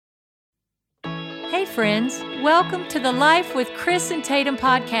Hey friends, welcome to the Life with Chris and Tatum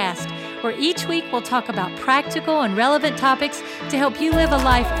podcast, where each week we'll talk about practical and relevant topics to help you live a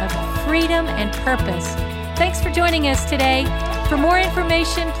life of freedom and purpose. Thanks for joining us today. For more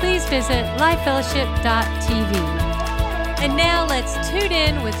information, please visit lifefellowship.tv. And now let's tune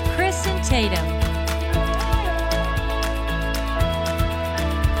in with Chris and Tatum.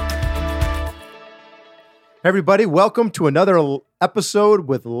 Hey everybody, welcome to another episode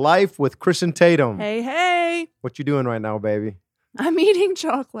with Life with Chris and Tatum. Hey. What you doing right now, baby? I'm eating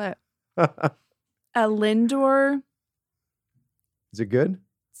chocolate. A Lindor Is it good?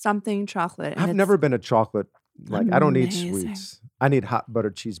 something chocolate. and I've it's never been a chocolate. I don't eat amazing. sweets. I need hot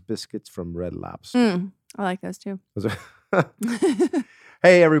butter cheese biscuits from Red Lobster. I like those too. Those are-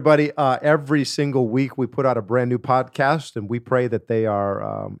 Hey everybody, every single week we put out a brand new podcast and we pray that they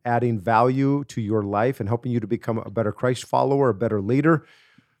are adding value to your life and helping you to become a better Christ follower, a better leader,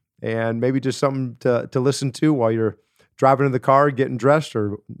 and maybe just something to listen to while you're driving in the car, getting dressed,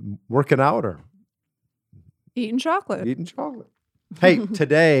 or working out, or Eating chocolate. eating chocolate. Hey,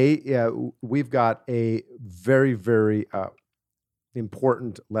 today we've got a very, very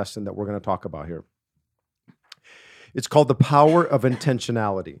important lesson that we're going to talk about here. It's called the power of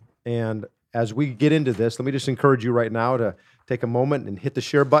intentionality. And as we get into this, let me just encourage you right now to take a moment and hit the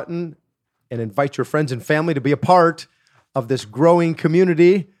share button and invite your friends and family to be a part of this growing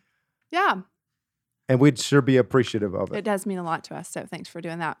community. Yeah, And we'd sure be appreciative of it it. does mean a lot to us. So thanks for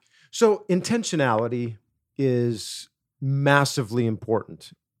doing that. So intentionality is massively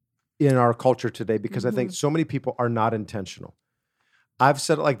important in our culture today because I think so many people are not intentional. I've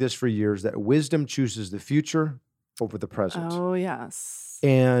said it like this for years, that wisdom chooses the future over the present. Oh, yes.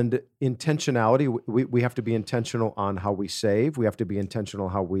 And intentionality, we have to be intentional on how we save. We have to be intentional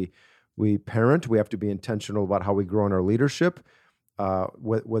how we parent. We have to be intentional about how we grow in our leadership.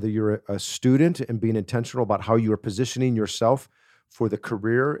 Whether you're a student and being intentional about how you are positioning yourself for the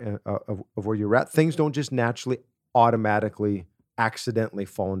career of where you're at. Things don't just naturally, automatically, accidentally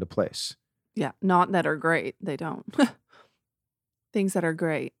fall into place. Yeah, not that are great. They don't. Things that are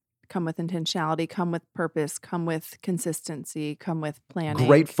great come with intentionality, come with purpose, come with consistency, come with planning.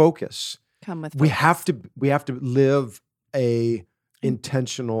 Great focus. Come with We focus. have to live a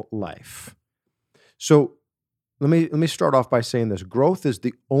intentional life. So let me start off by saying this. Growth is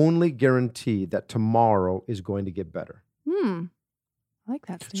the only guarantee that tomorrow is going to get better. I like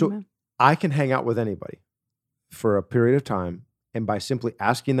that So statement. I can hang out with anybody for a period of time, and by simply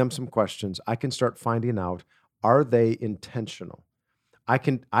asking them some questions, I can start finding out, are they intentional? I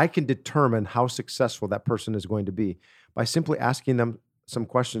can determine how successful that person is going to be by simply asking them some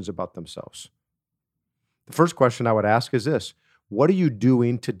questions about themselves. The first question I would ask is this: what are you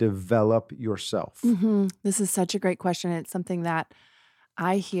doing to develop yourself? This is such a great question. It's something that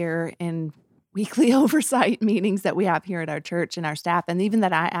I hear in weekly oversight meetings that we have here at our church and our staff, and even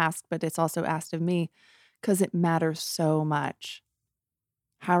that I ask, but it's also asked of me because it matters so much.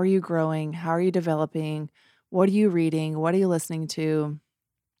 How are you growing? How are you developing? What are you reading? What are you listening to?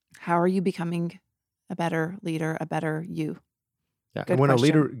 How are you becoming a better leader, a better you? Yeah. Good And when a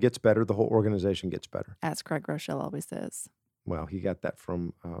question. leader gets better, the whole organization gets better. As Craig Rochelle always says. Well, he got that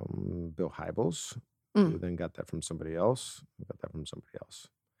from Bill Hybels, who then got that from somebody else, who got that from somebody else.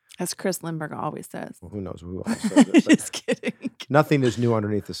 As Chris Lindbergh always says. Well, who knows who else says it, but Just kidding. nothing is new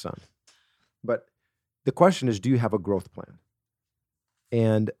underneath the sun. But the question is, do you have a growth plan?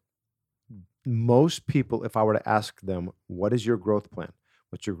 And most people, if I were to ask them, what is your growth plan?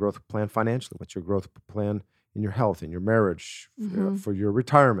 What's your growth plan financially? What's your growth plan in your health, in your marriage, for your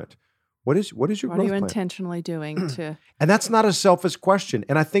retirement? What is your What are growth you plan? intentionally doing to And that's not a selfish question.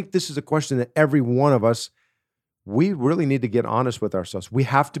 And I think this is a question that every one of us, we really need to get honest with ourselves. We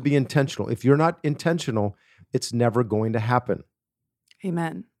have to be intentional. If you're not intentional, it's never going to happen.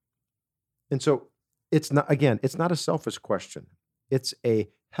 Amen. And so it's not a selfish question. It's a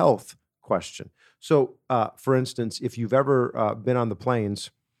health question. So, for instance, if you've ever been on the planes,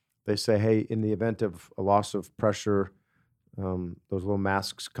 they say, hey, in the event of a loss of pressure, those little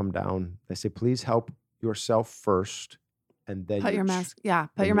masks come down. They say, please help yourself first, and then Put your mask. Yeah.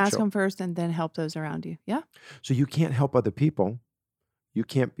 Put then your your mask child. on first and then help those around you. Yeah. So you can't help other people. You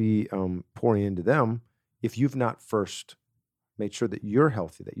can't be pouring into them if you've not first made sure that you're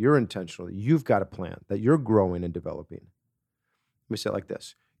healthy, that you're intentional, that you've got a plan, that you're growing and developing. Let me say it like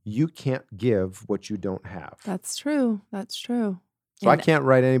this. You can't give what you don't have. That's true. That's true. So I And can't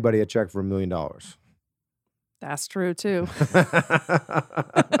write anybody a check for $1 million. That's true too.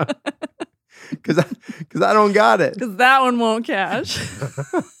 Because I don't got it. Because that one won't cash.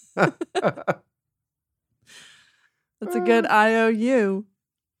 That's a good IOU.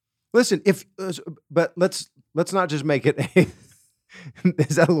 Listen, but let's not just make it a.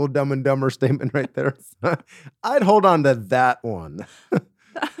 Is that a little Dumb and Dumber statement right there? I'd hold on to that one.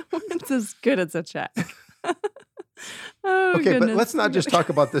 It's as good as a check. Oh, okay, goodness. but let's not just talk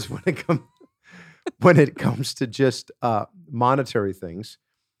about this when it comes to just monetary things.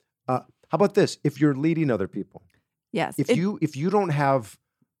 How about this? If you're leading other people, Yes. if you don't have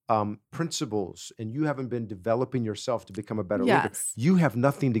principles and you haven't been developing yourself to become a better leader, Yes. you have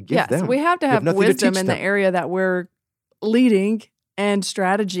nothing to give Yes, them. we have to You have nothing to wisdom teach in the them. area that we're leading, and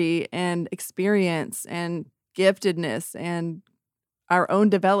strategy and experience and giftedness and our own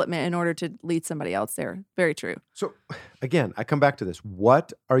development in order to lead somebody else there. Very true. So again, I come back to this.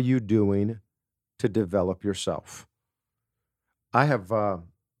 What are you doing to develop yourself? I have, I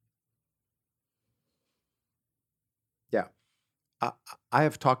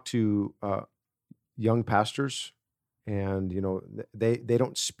have talked to young pastors, and they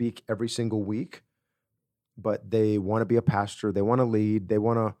don't speak every single week, but they want to be a pastor. They want to lead. They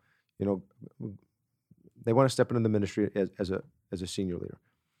want to, they want to step into the ministry as a senior leader.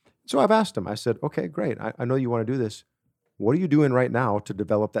 So I've asked them. I said, "Okay, great. I know you want to do this. What are you doing right now to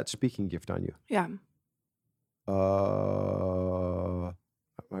develop that speaking gift on you?" Yeah. Are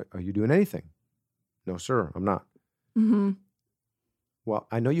you doing anything? No, sir, I'm not. Mm-hmm. Well,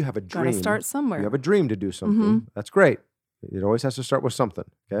 I know you have a Got dream. to start somewhere. You have a dream to do something. That's great. It always has to start with something,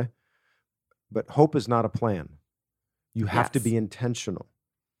 okay? But hope is not a plan. You have to Yes. be intentional.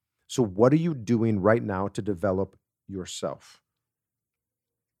 So what are you doing right now to develop yourself?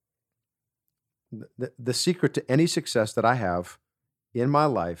 The secret to any success that I have in my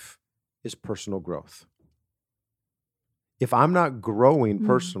life is personal growth. If I'm not growing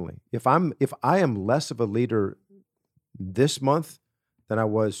personally, if I am less of a leader this month than I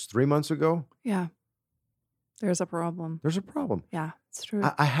was 3 months ago, Yeah. There's a problem. there's a problem. Yeah, it's true.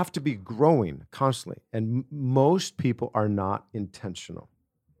 I have to be growing constantly, and most people are not intentional.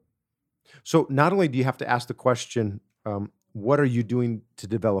 So not only do you have to ask the question, what are you doing to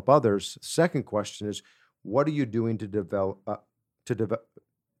develop others? Second question is, what are you doing to develop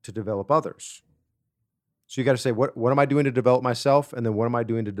others? So you got to say, what am I doing to develop myself, and then what am I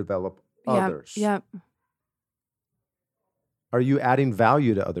doing to develop others? Yeah. Are you adding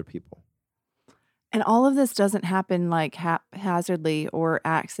value to other people? And all of this doesn't happen like haphazardly or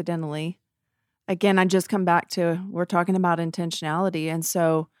accidentally. Again, I just come back to, we're talking about intentionality. And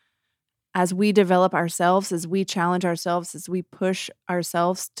so as we develop ourselves, as we challenge ourselves, as we push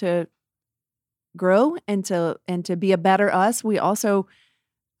ourselves to grow and to be a better us, we also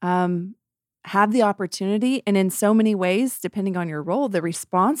have the opportunity, and in so many ways, depending on your role, the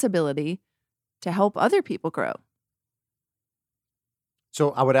responsibility to help other people grow.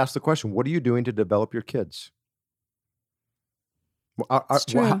 So I would ask the question, what are you doing to develop your kids? It's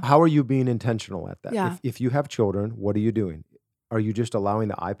true. How are you being intentional at that? Yeah. If you have children, what are you doing? Are you just allowing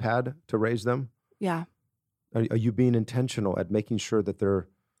the iPad to raise them? Yeah. Are you being intentional at making sure that they're...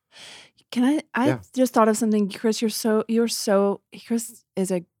 I Yeah. just thought of something, Chris. Chris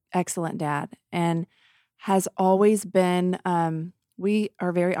is an excellent dad and has always been, we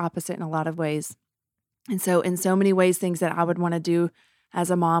are very opposite in a lot of ways. And so in so many ways, things that I would want to do as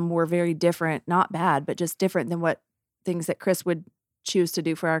a mom were very different, not bad, but just different than what things that Chris would choose to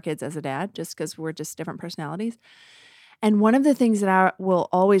do for our kids as a dad, just because we're just different personalities. And one of the things that I will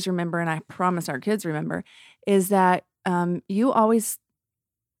always remember, and I promise our kids remember, is that you always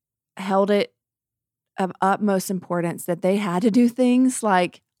held it of utmost importance that they had to do things,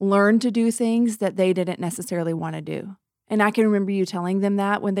 like learn to do things that they didn't necessarily want to do. And I can remember you telling them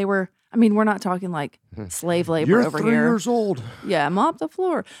that when they were, we're not talking like slave labor You're over 3 here. years old. Yeah, mop the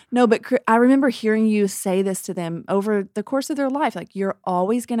floor. No, but I remember hearing you say this to them over the course of their life. Like, you're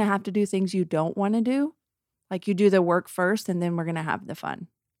always going to have to do things you don't want to do. Like, you do the work first, and then we're going to have the fun.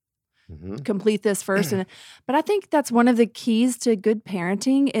 Mm-hmm. Complete this first. But I think that's one of the keys to good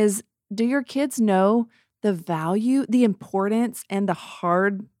parenting is, do your kids know the value, the importance, and the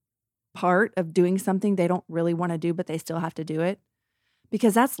hard part of doing something they don't really want to do, but they still have to do it?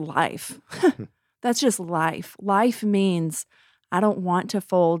 Because that's life. That's just life. Life means I don't want to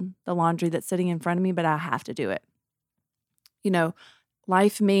fold the laundry that's sitting in front of me, but I have to do it.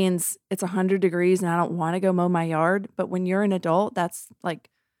 Life means it's 100 degrees and I don't want to go mow my yard. But when you're an adult, that's like,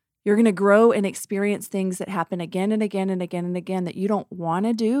 you're going to grow and experience things that happen again and again and again and again that you don't want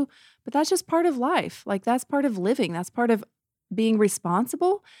to do. But that's just part of life. Like, that's part of living. That's part of being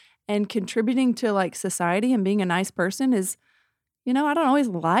responsible and contributing to like society and being a nice person is, I don't always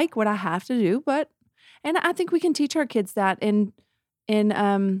like what I have to do, and I think we can teach our kids that in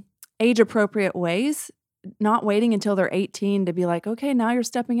age appropriate ways. not waiting until they're 18 to be like, okay, now you're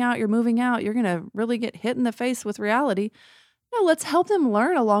stepping out, you're moving out, you're going to really get hit in the face with reality. No, let's help them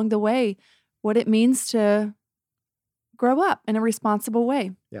learn along the way what it means to grow up in a responsible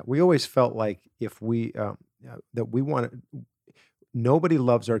way. Yeah, we always felt like if nobody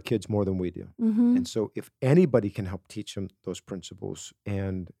loves our kids more than we do. Mm-hmm. And so if anybody can help teach them those principles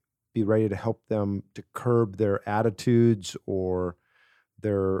and be ready to help them to curb their attitudes or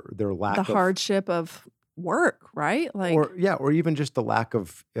their lack The of hardship of work, right? Like, or even just the lack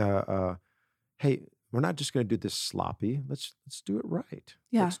of hey, we're not just going to do this sloppy. Let's do it right.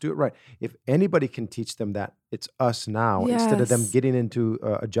 Yeah. Let's do it right. If anybody can teach them that, it's us now, instead of them Yes. getting into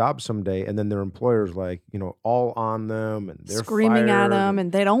a job someday and then their employer's like, all on them and they're screaming at fired them,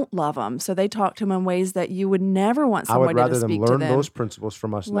 and they don't love them. So they talk to them in ways that you would never want I would somebody rather to them speak learn to them. those principles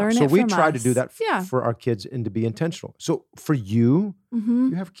from us Learn now. So it we from try to do us. that Yeah. for our kids and to be intentional. So for you, Mm-hmm.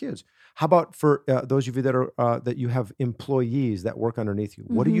 you have kids. How about for those of you that are that you have employees that work underneath you?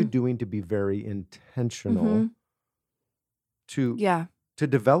 What are you doing to be very intentional Mm-hmm. to Yeah. to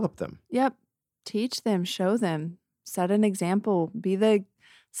develop them? Yep. Teach them, show them, set an example, be the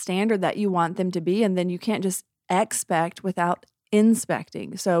standard that you want them to be. And then you can't just expect without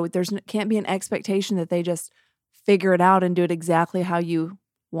inspecting. So can't be an expectation that they just figure it out and do it exactly how you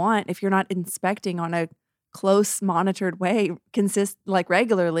want. If you're not inspecting on a close monitored way,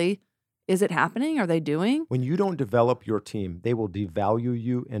 regularly, is it happening? Are they doing? When you don't develop your team, they will devalue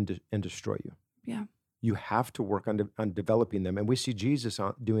you and destroy you. Yeah. You have to work on developing them. And we see Jesus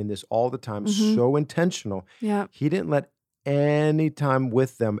doing this all the time, Mhm. so intentional. Yeah. He didn't let any time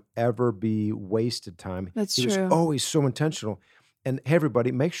with them ever be wasted time. That's He true. was always so intentional. And hey,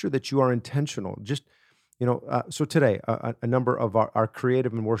 everybody, make sure that you are intentional. Just, so today, a number of our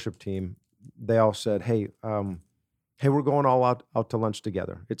creative and worship team, they all said, hey, we're going all out to lunch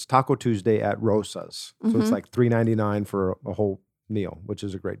together. It's Taco Tuesday at Rosa's. So it's Mhm. like $3.99 for a whole meal, which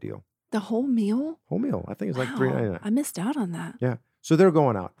is a great deal. The whole meal? Whole meal. I think it's like Wow. $3.99. I missed out on that. Yeah. So they're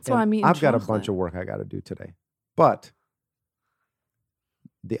going out. That's why And I'm eating I've got a chocolate. bunch of work I got to do today. But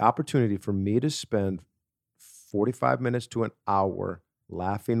the opportunity for me to spend 45 minutes to an hour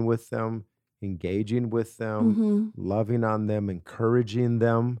laughing with them, engaging with them, Mm-hmm. loving on them, encouraging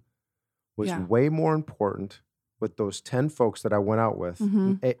them was Yeah. way more important with those 10 folks that I went out with,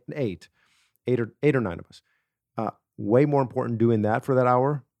 Mhm. eight or nine of us. Way more important doing that for that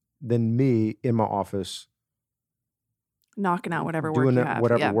hour than me in my office Knocking out whatever work doing you it, have.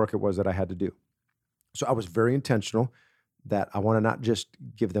 whatever Yeah. work it was that I had to do. So I was very intentional that I want to not just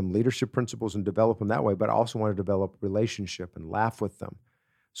give them leadership principles and develop them that way, but I also want to develop relationship and laugh with them.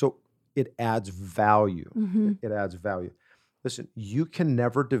 So it adds value. Mhm. It adds value. Listen, you can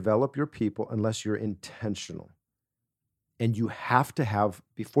never develop your people unless you're intentional. And you have to have,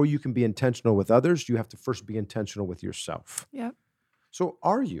 before you can be intentional with others, you have to first be intentional with yourself. Yep. So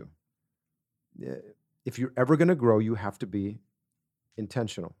are you? If you're ever going to grow, you have to be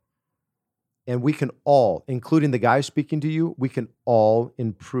intentional. And we can all, including the guy speaking to you, we can all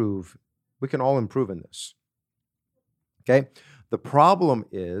improve. We can all improve in this. Okay? The problem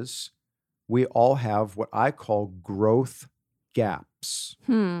is we all have what I call growth gaps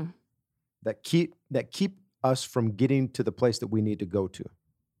that keep us from getting to the place that we need to go to.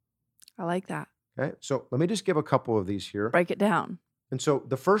 I like that. Okay? So let me just give a couple of these here. Break it down. And so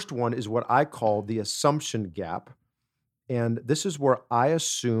the first one is what I call the assumption gap. And this is where I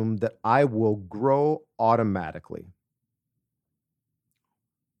assume that I will grow automatically.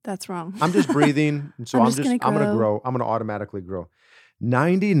 That's wrong. I'm just breathing, and so I'm I'm just gonna going to grow. grow. I'm going to automatically grow.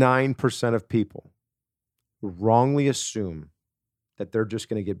 99% of people wrongly assume that they're just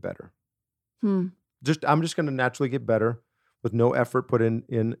going to get better. I'm just going to naturally get better with no effort put in.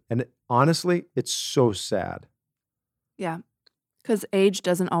 And honestly, it's so sad. Yeah. Because age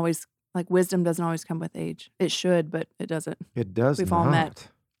doesn't always, wisdom doesn't always come with age. It should, but it doesn't. It does We've not. all met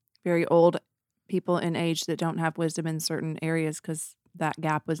very old people in age that don't have wisdom in certain areas because that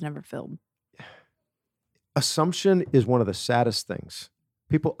gap was never filled. Assumption is one of the saddest things.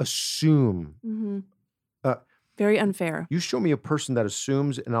 People assume. Mm-hmm. Very unfair. You show me a person that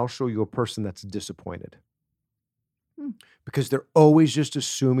assumes, and I'll show you a person that's disappointed. Because they're always just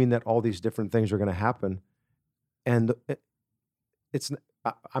assuming that all these different things are going to happen. And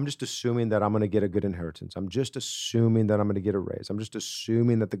I'm just assuming that I'm going to get a good inheritance. I'm just assuming that I'm going to get a raise. I'm just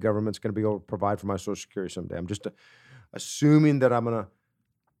assuming that the government's going to be able to provide for my Social Security someday. I'm just assuming that I'm going to,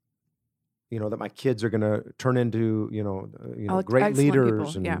 that my kids are going to turn into, great excellent leaders,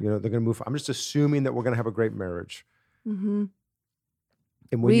 people, and yeah. they're going to move. I'm just assuming that we're going to have a great marriage. Mm-hmm.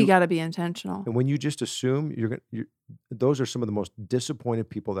 And We got to be intentional. And when you just assume, those are some of the most disappointed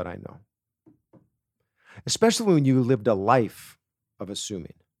people that I know. especially when you lived a life of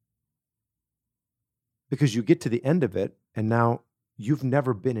assuming. Because you get to the end of it, and now you've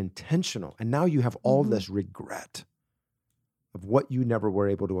never been intentional. And now you have all this regret of what you never were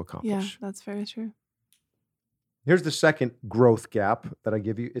able to Yeah, accomplish. that's very true. Here's the second growth gap that I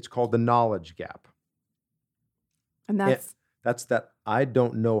give you. It's called the knowledge gap. And that's That's that I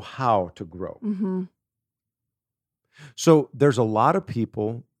don't know how to grow. mhm. So there's a lot of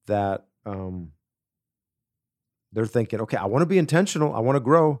people that they're thinking, okay, I want to be intentional. I want to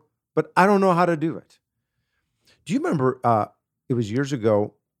grow, but I don't know how to do it. Do you remember it was years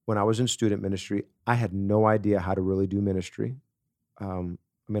ago when I was in student ministry, I had no idea how to really do ministry. I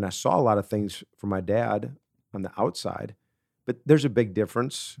mean, I saw a lot of things from my dad on the outside, but there's a big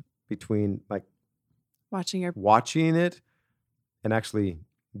difference between like Watching your watching it and actually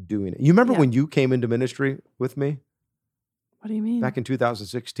doing it. You remember Yeah. when you came into ministry with me What do you mean? back in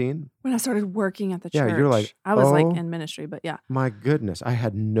 2016? When I started working at the Yeah, church. you're like, I was like "Oh." in ministry, but yeah. My goodness, I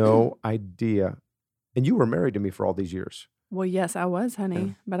had no idea. And you were married to me for all these years. Well, yes, I was,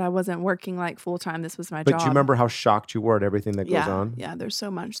 honey, but I wasn't working like full time. This was my But job. you remember how shocked you were at everything that goes Yeah, on? yeah. There's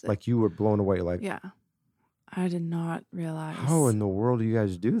so much that. Like you were blown away. Like, yeah, I did not realize. how in the world do you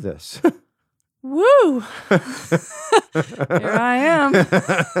guys do this? Woo! Here I am.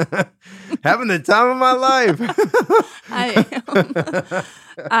 Having the time of my life.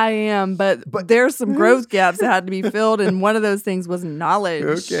 I am, but there's some growth gaps that had to be filled, and one of those things was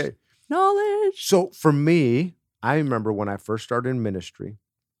knowledge. Okay. Knowledge. So for me, I remember when I first started in ministry,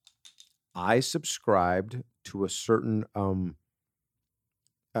 I subscribed to a certain,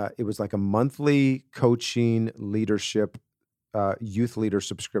 it was like a monthly coaching leadership youth leader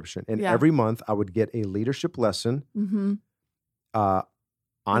subscription. And Yeah. every month I would get a leadership lesson Mm-hmm. on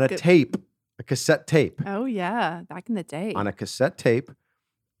Like a tape, a cassette tape, Oh yeah, back in the day. on a cassette tape.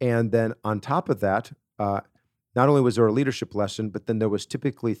 And then on top of that, not only was there a leadership lesson, but then there was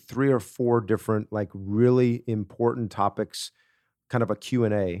typically 3 or 4 different like really important topics, kind of a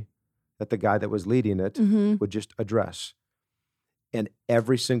Q&A that the guy that was leading it Mm-hmm. would just address. And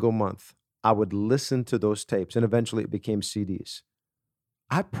every single month, I would listen to those tapes, and eventually it became CDs.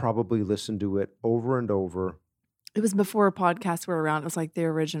 I probably listened to it over and over, It was before podcasts were around. It was like the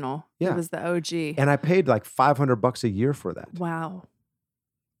original. Yeah. It was the OG. and I paid like $500 a year for that. Wow.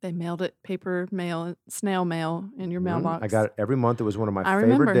 They mailed it paper mail, snail mail in your mailbox. I got it every month. It was one of my I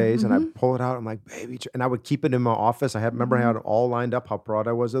favorite remember. days, and I Mhm. pull it out. I'm like, baby, and I would keep it in my office. I remember I had it all lined up. How proud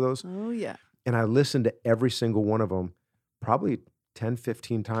I was of those, Oh yeah. and I listened to every single one of them, probably 10,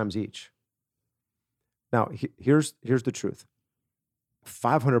 15 times each. Now, here's the truth.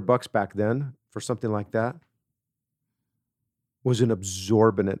 $500 back then for something like that was an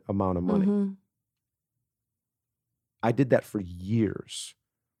absorbent amount of money. Mhm. I did that for years.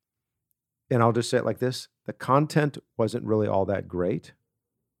 And I'll just say it like this. The content wasn't really all that great.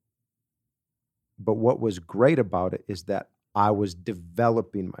 But what was great about it is that I was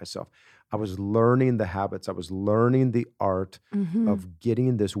developing myself. I was learning the habits. I was learning the art Mhm. of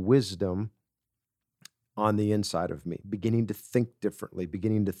getting this wisdom on the inside of me, beginning to think differently,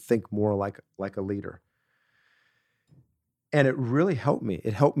 beginning to think more like a leader. And it really helped me.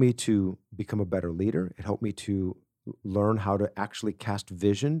 It helped me to become a better leader. It helped me to learn how to actually cast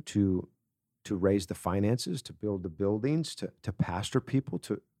vision, to raise the finances, to build the buildings, to pastor people,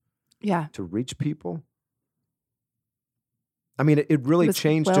 Yeah. to reach people. I mean, it really was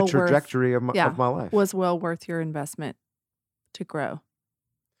changed well the worth- trajectory of my yeah, life. Was well worth your investment to grow.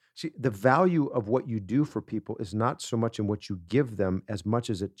 See, the value of what you do for people is not so much in what you give them as much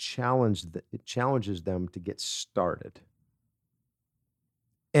as it challenges them to get started.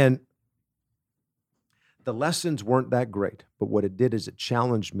 And the lessons weren't that great, but what it did is it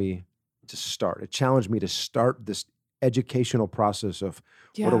challenged me to start. It challenged me to start this educational process of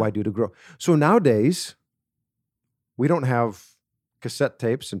what do I do to grow? So nowadays, we don't have cassette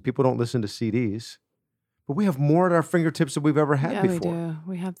tapes and people don't listen to CDs, but we have more at our fingertips than we've ever had Yeah, before. we do.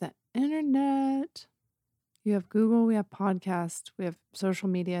 We have the internet. You have Google. We have podcasts. We have social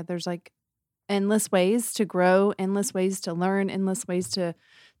media. There's like endless ways to grow, endless ways to learn, endless ways to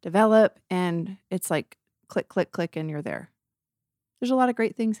develop. And it's like click, click, click, and you're there. There's a lot of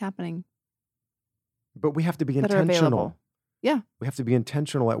great things happening But we have to be that are intentional. available. Yeah. We have to be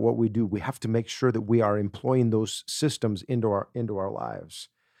intentional at what we do. We have to make sure that we are employing those systems into our lives.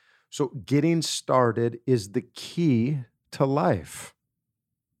 So getting started is the key to life.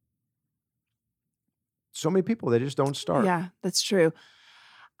 So many people, they just don't start. Yeah, that's true.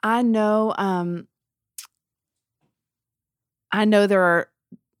 I know there are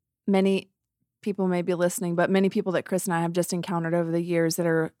many people may be listening, but many people that Chris and I have just encountered over the years that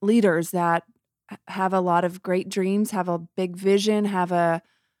are leaders that have a lot of great dreams, have a big vision, have a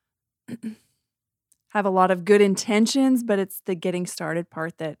lot of good intentions, but it's the getting started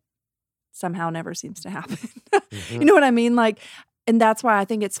part that somehow never seems to happen. You know what I mean? Like, and that's why I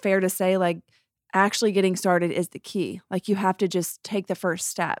think it's fair to say, like, actually getting started is the key. Like, you have to just take the first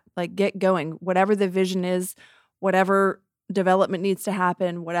step, like get going, whatever the vision is, whatever development needs to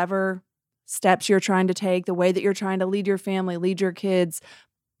happen, whatever steps you're trying to take, the way that you're trying to lead your family, lead your kids,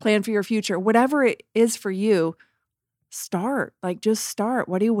 plan for your future, whatever it is for you, start. Like, just start.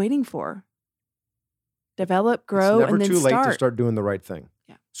 What are you waiting for? Develop, grow, it's never and then too late start. to start doing the right thing.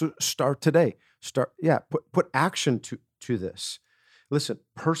 Yeah. So start today. Put action to this. Listen,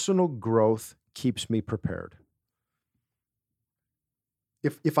 personal growth keeps me prepared.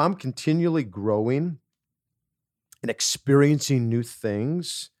 If I'm continually growing and experiencing new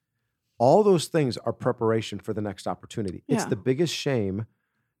things, all those things are preparation for the next opportunity. It's Yeah. the biggest shame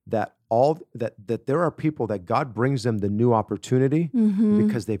that that there are people that God brings them the new opportunity Mhm.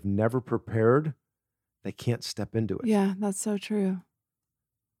 because they've never prepared. They can't step into it. Yeah, that's so true.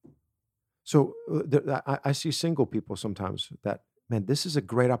 So I see single people sometimes that, man, this is a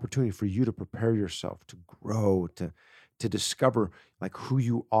great opportunity for you to prepare yourself, to grow, to discover like who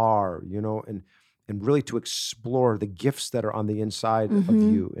you are, you know, and really to explore the gifts that are on the inside of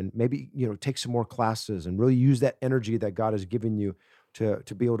Mhm. you, and maybe, you know, take some more classes and really use that energy that God has given you to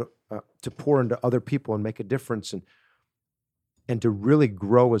be able to pour into other people and make a difference, and to really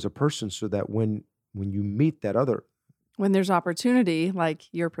grow as a person, so that when you meet that other, When there's opportunity,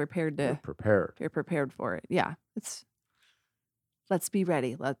 like, you're prepared you're to prepared. you're prepared for it. Yeah. Let's be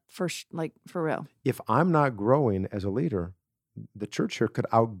ready. Like, for real. If I'm not growing as a leader, the church here could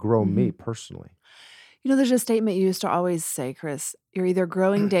outgrow me personally. You know, there's a statement you used to always say, Chris, you're either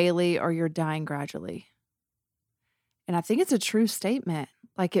growing daily or you're dying gradually. And I think it's a true statement.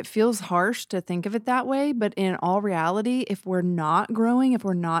 Like, it feels harsh to think of it that way, but in all reality, if we're not growing, if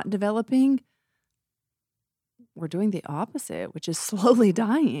we're not developing, we're doing the opposite, which is slowly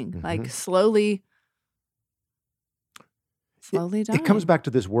dying, like slowly dying. It comes back to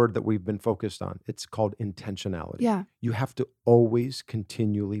this word that we've been focused on. It's called intentionality. Yeah. You have to always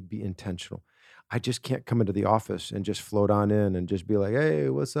continually be intentional. I just can't come into the office and just float on in and just be like, hey,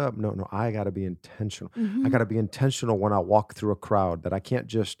 what's up? No, I got to be intentional. I got to be intentional when I walk through a crowd, that I can't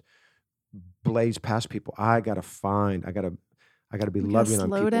just blaze past people. I got to be We gotta loving on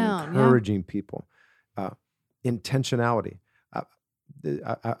slow people, down, yeah. encouraging people. Intentionality.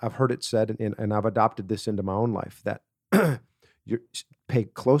 I've heard it said, and I've adopted this into my own life, that you pay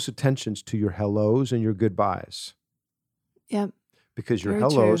close attention to your hellos and your goodbyes. Yep. Because your Very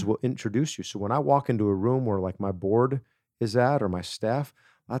hellos true. will introduce you. So when I walk into a room where like my board is at, or my staff,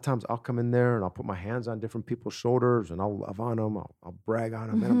 a lot of times I'll come in there and I'll put my hands on different people's shoulders and I'll love on them. I'll brag on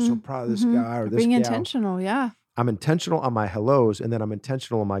them. Man, I'm so proud of this guy or this Being gal. intentional, yeah. I'm intentional on my hellos, and then I'm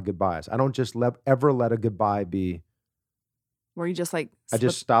intentional on my goodbyes. I don't just ever let a goodbye be, Where you just like I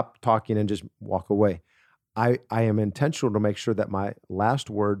just stop talking and just walk away. I am intentional to make sure that my last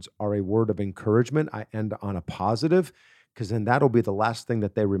words are a word of encouragement. I end on a positive, because then that'll be the last thing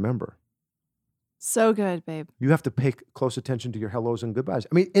that they remember. so good, babe. You have to pay close attention to your hellos and goodbyes.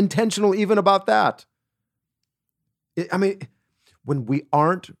 I mean, intentional even about that. When we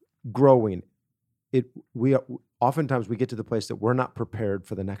aren't growing, oftentimes we get to the place that we're not prepared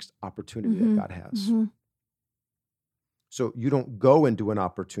for the next opportunity that God has. So you don't go into an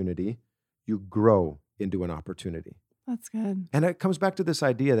opportunity, you grow into an opportunity. That's good. And it comes back to this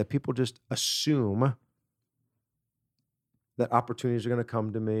idea that people just assume that opportunities are going to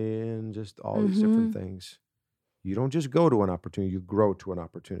come to me and just all these different things. You don't just go to an opportunity, you grow to an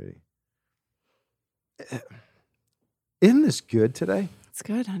opportunity. Isn't this good today? It's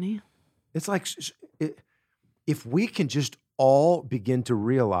good, honey. It's like, if we can just all begin to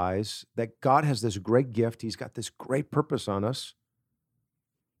realize that God has this great gift, He's got this great purpose on us,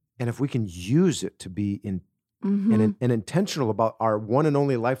 and if we can use it to be and intentional about our one and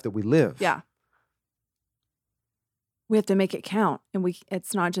only life that we live. Yeah. We have to make it count. And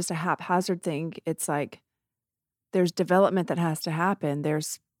it's not just a haphazard thing. It's like there's development that has to happen.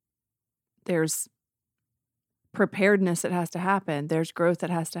 There's preparedness that has to happen. There's growth that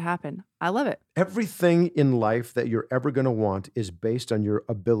has to happen. I love it. Everything in life that you're ever going to want is based on your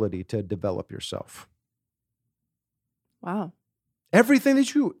ability to develop yourself. Wow. Everything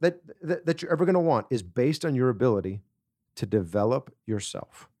that you're ever going to want is based on your ability to develop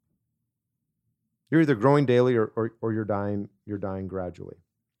yourself. You're either growing daily or you're dying gradually.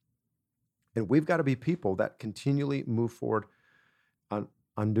 And we've got to be people that continually move forward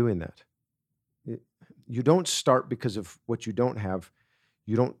on doing that. You don't start because of what you don't have.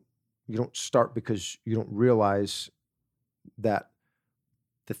 You start because you don't realize that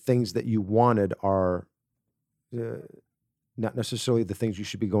the things that you wanted are not necessarily the things you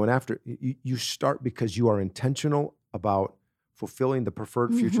should be going after. You start because you are intentional about fulfilling the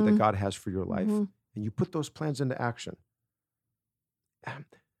preferred future that God has for your life, and you put those plans into action.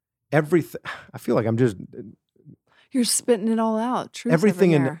 Everything. I feel like I'm just. You're spitting it all out. Truth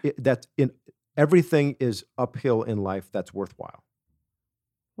Everything over here. Everything is uphill in life that's worthwhile.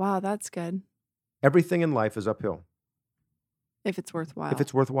 Wow, that's good. Everything in life is uphill. If it's worthwhile. If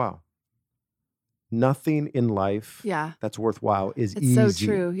it's worthwhile. Nothing in life that's worthwhile is easy. It's so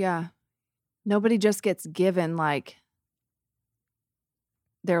true, yeah. Nobody just gets given like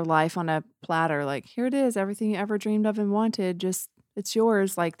their life on a platter. Like, here it is, everything you ever dreamed of and wanted, just it's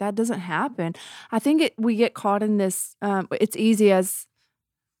yours. Like, that doesn't happen. I think we get caught in this, it's easy as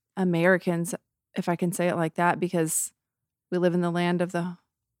Americans, if I can say it like that, because we live in the land of the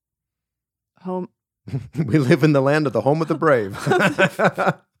home. We live in the land of the home of the brave. We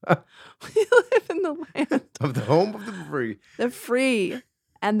live in the land of the home of the free. The free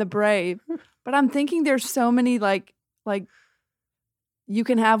and the brave. But I'm thinking there's so many like you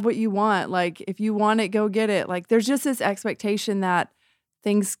can have what you want. Like, if you want it, go get it. Like, there's just this expectation that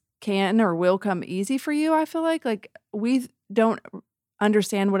things can or will come easy for you, I feel like we don't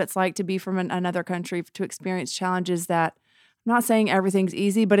understand what it's like to be from another country, to experience challenges that, I'm not saying everything's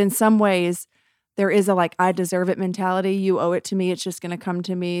easy, but in some ways there is a like, I deserve it mentality. You owe it to me. It's just going to come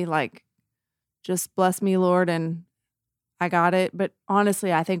to me. Like, just bless me, Lord, and I got it. But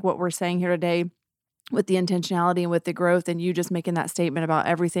honestly, I think what we're saying here today with the intentionality and with the growth, and you just making that statement about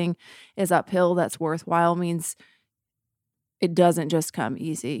everything is uphill that's worthwhile, means it doesn't just come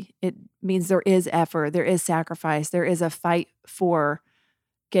easy. It means there is effort, there is sacrifice, there is a fight for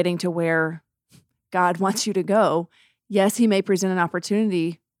getting to where God wants you to go. Yes, He may present an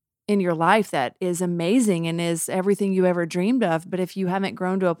opportunity in your life that is amazing and is everything you ever dreamed of, but if you haven't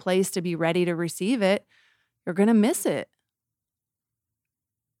grown to a place to be ready to receive it, you're going to miss it.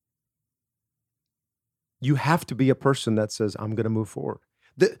 You have to be a person that says, I'm going to move forward.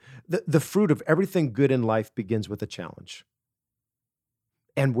 The fruit of everything good in life begins with a challenge.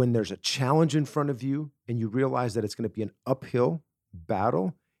 And when there's a challenge in front of you and you realize that it's going to be an uphill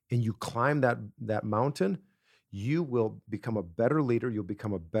battle and you climb that mountain, you will become a better leader. You'll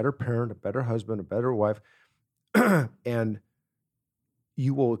become a better parent, a better husband, a better wife, and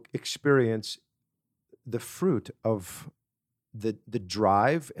you will experience the fruit of the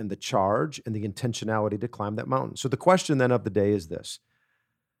drive and the charge and the intentionality to climb that mountain. So the question then of the day is this: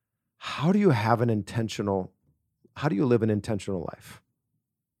 how do you live an intentional life?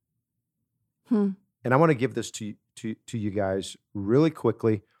 And I want to give this to you guys really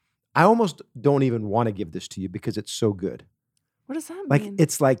quickly. I almost don't even want to give this to you because it's so good. What does that mean? Like,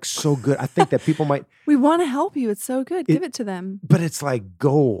 it's like so good. I think that people might. We want to help you. It's so good. Give it to them. But it's like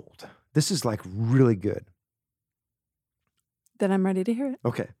gold. This is like really good. Then I'm ready to hear it.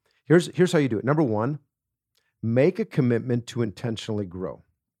 Okay. Here's how you do it. Number one, make a commitment to intentionally grow.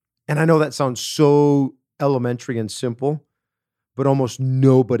 And I know that sounds so elementary and simple, but almost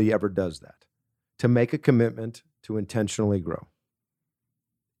nobody ever does that. To make a commitment to intentionally grow.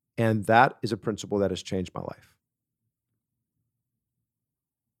 And that is a principle that has changed my life.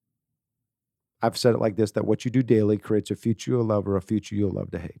 I've said it like this, that what you do daily creates a future you'll love or a future you'll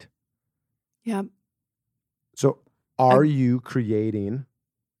love to hate. Yeah. So are you making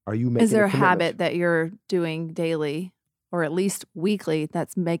Is there a habit that you're doing daily or at least weekly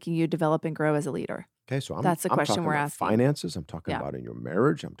that's making you develop and grow as a leader? Okay, so that's the question we're asking. Finances, I'm talking about in your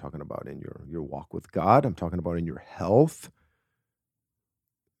marriage, I'm talking about in your walk with God, I'm talking about in your health.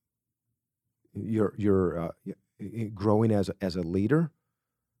 You're growing as a leader.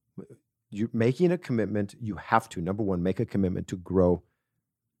 You're making a commitment. You have to, number one, make a commitment to grow,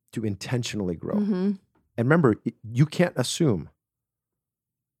 to intentionally grow. And remember, you can't assume.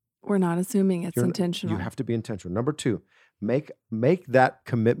 We're not assuming it's intentional. You have to be intentional. Number two, make that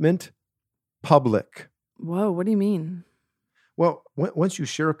commitment public. Whoa, what do you mean? Well, once you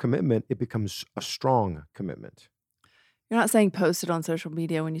share a commitment, it becomes a strong commitment. You're not saying post it on social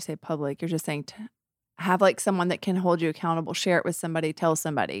media when you say public. You're just saying have like someone that can hold you accountable, share it with somebody, tell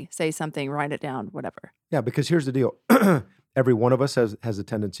somebody, say something, write it down, whatever. Yeah, because here's the deal. Every one of us has a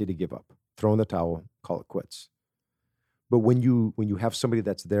tendency to give up, throw in the towel, call it quits. But when you have somebody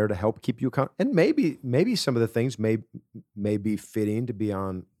that's there to help keep you accountable, and maybe some of the things may be fitting to be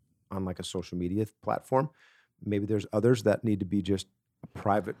on like a social media platform. Maybe there's others that need to be just a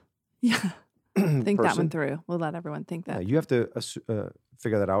private think person. That one through. We'll let everyone think that. You have to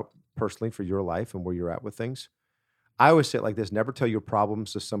figure that out personally for your life and where you're at with things. I always say it like this: never tell your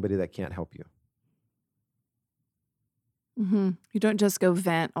problems to somebody that can't help you. You don't just go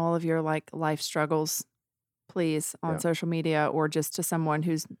vent all of your like life struggles, please, on Yeah. social media or just to someone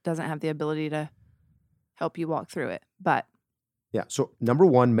who doesn't have the ability to help you walk through it. But Yeah. So number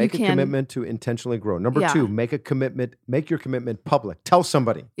one, make a can- commitment to intentionally grow. Number Yeah. two, make your commitment public. Tell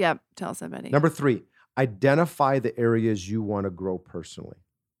somebody. yep, tell somebody. Number three, identify the areas you want to grow personally.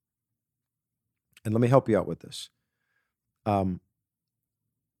 And let me help you out with this.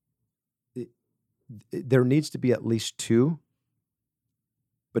 There needs to be at least 2,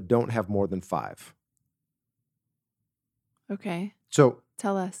 but don't have more than 5. Okay, So,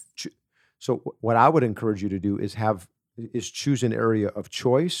 tell us. what I would encourage you to do is choose an area of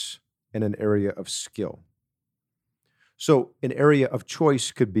choice and an area of skill. So an area of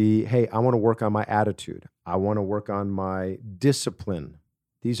choice could be, hey, I want to work on my attitude. I want to work on my discipline.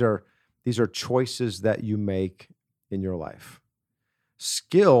 These are choices that you make in your life.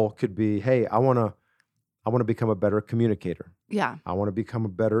 Skill could be, hey, I want to become a better communicator. Yeah, I want to become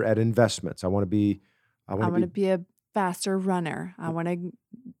better at investments. I want to be a faster runner. I want to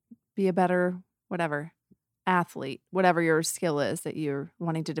be a better whatever athlete, whatever your skill is that you're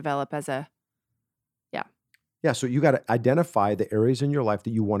wanting to develop as a. Yeah, so you got to identify the areas in your life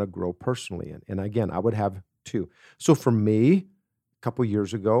that you want to grow personally in. And again, I would have 2. So for me, a couple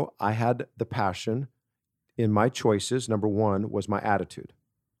years ago, I had the passion in my choices. Number 1 was my attitude.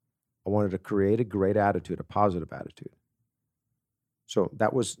 I wanted to create a great attitude, a positive attitude. So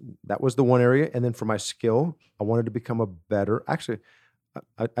that was the one area. And then for my skill, I wanted to become a better. Actually,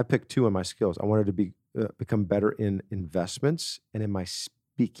 I picked 2 in my skills. I wanted to become better in investments and in my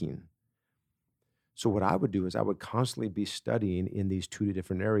speaking. So what I would do is I would constantly be studying in these 2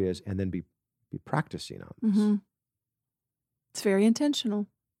 different areas and then be practicing on this. It's very intentional.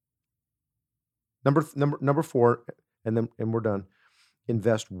 Number 4, and we're done.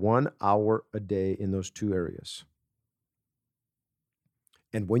 Invest 1 hour a day in those 2 areas.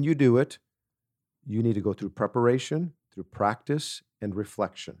 And when you do it, you need to go through preparation, through practice, and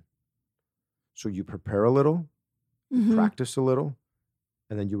reflection. So you prepare a little, practice a little,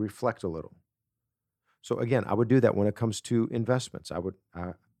 and then you reflect a little. So again, I would do that when it comes to investments. I would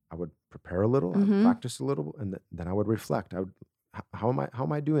prepare a little, I would practice a little, and then I would reflect. How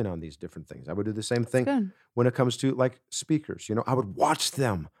am I doing on these different things? I would do the same thing when it comes to like speakers. I would watch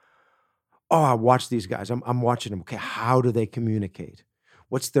them. Oh, I watch these guys. I'm watching them. Okay, how do they communicate?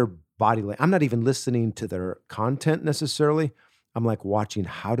 What's their body language? I'm not even listening to their content necessarily. I'm like watching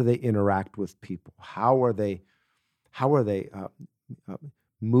how do they interact with people? How are they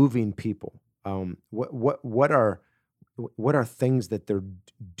moving people? What are things that they're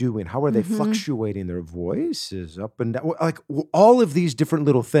doing? How are they fluctuating their voices up and down? Like all of these different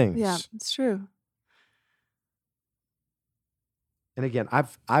little things. Yeah, it's true. And again,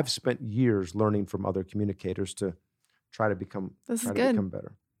 I've spent years learning from other communicators to try to become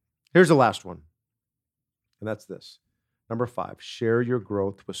better. Here's the last one, and that's this. Number 5, share your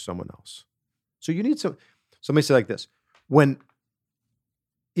growth with someone else. So you need somebody say like this: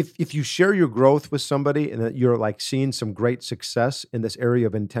 If you share your growth with somebody and that you're like seeing some great success in this area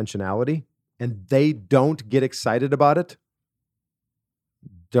of intentionality and they don't get excited about it,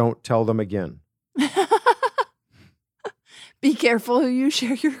 don't tell them again. Be careful who you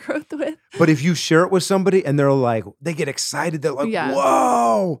share your growth with. But if you share it with somebody and they get excited, they're like,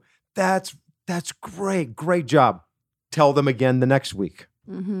 whoa, that's great job. Tell them again the next week.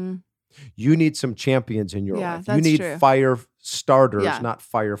 You need some champions in your life. You need fire starters, not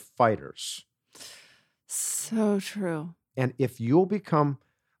firefighters. So true. And if you'll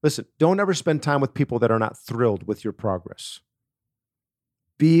listen, don't ever spend time with people that are not thrilled with your progress.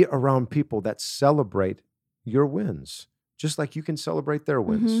 Be around people that celebrate your wins, just like you can celebrate their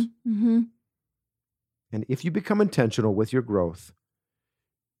wins. And if you become intentional with your growth,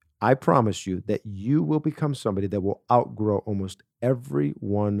 I promise you that you will become somebody that will outgrow almost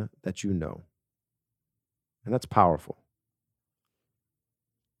everyone that you know. And that's powerful.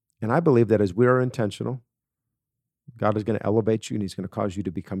 And I believe that as we are intentional, God is going to elevate you and He's going to cause you to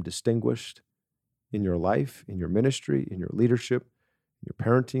become distinguished in your life, in your ministry, in your leadership, in your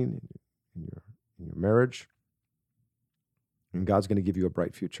parenting, in your marriage. And God's going to give you a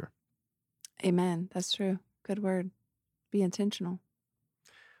bright future. Amen. That's true. Good word. Be intentional.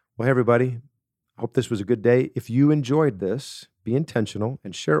 Well, hey, everybody, I hope this was a good day. If you enjoyed this, be intentional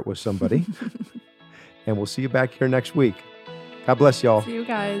and share it with somebody. And we'll see you back here next week. God bless y'all. See you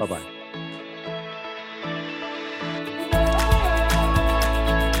guys. Bye-bye.